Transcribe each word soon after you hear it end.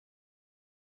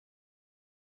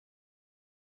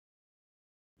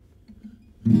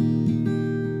Helping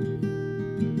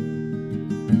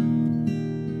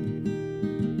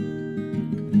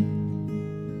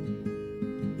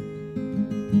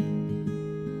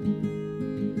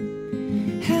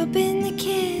the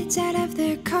kids out of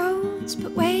their coats,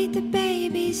 but wait, the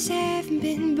babies haven't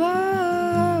been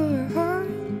born.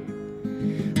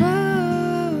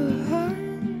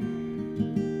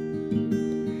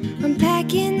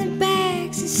 Unpacking the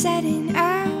bags and setting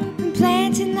up and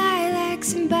planting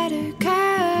lilacs and buttercups.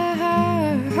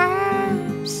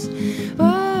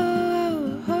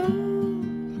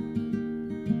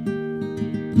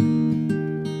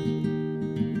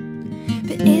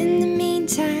 But in the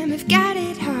meantime, I've got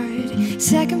it hard.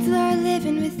 Second floor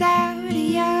living without a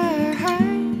yard.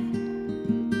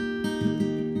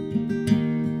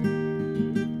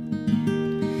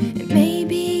 It may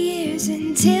be years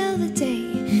until the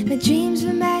day my dreams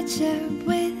will match up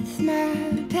with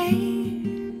my pay.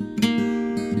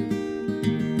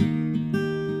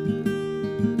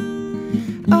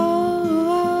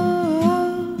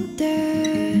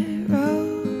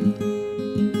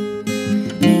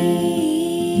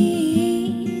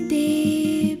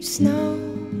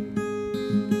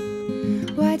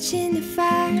 Watching the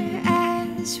fire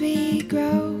as we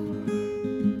grow.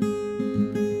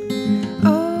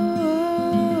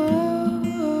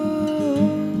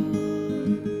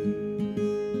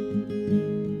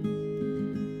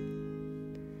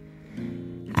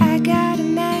 I got a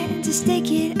man to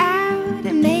stick it out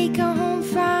and make a home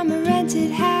from a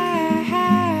rented house.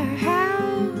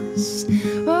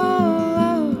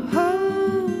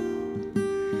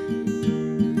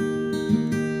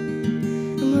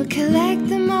 We'll collect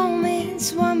the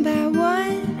moments one by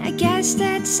one. I guess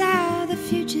that's how the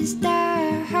future's done.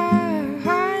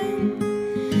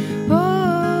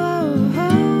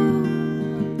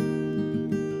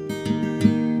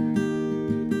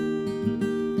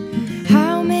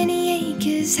 How many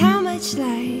acres, how much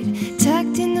light,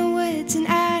 tucked in the woods and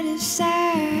out of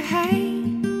sight.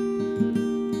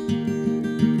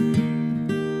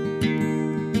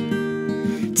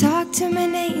 Talk to my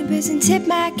neighbors and tip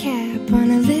my cap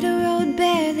on a little road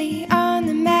barely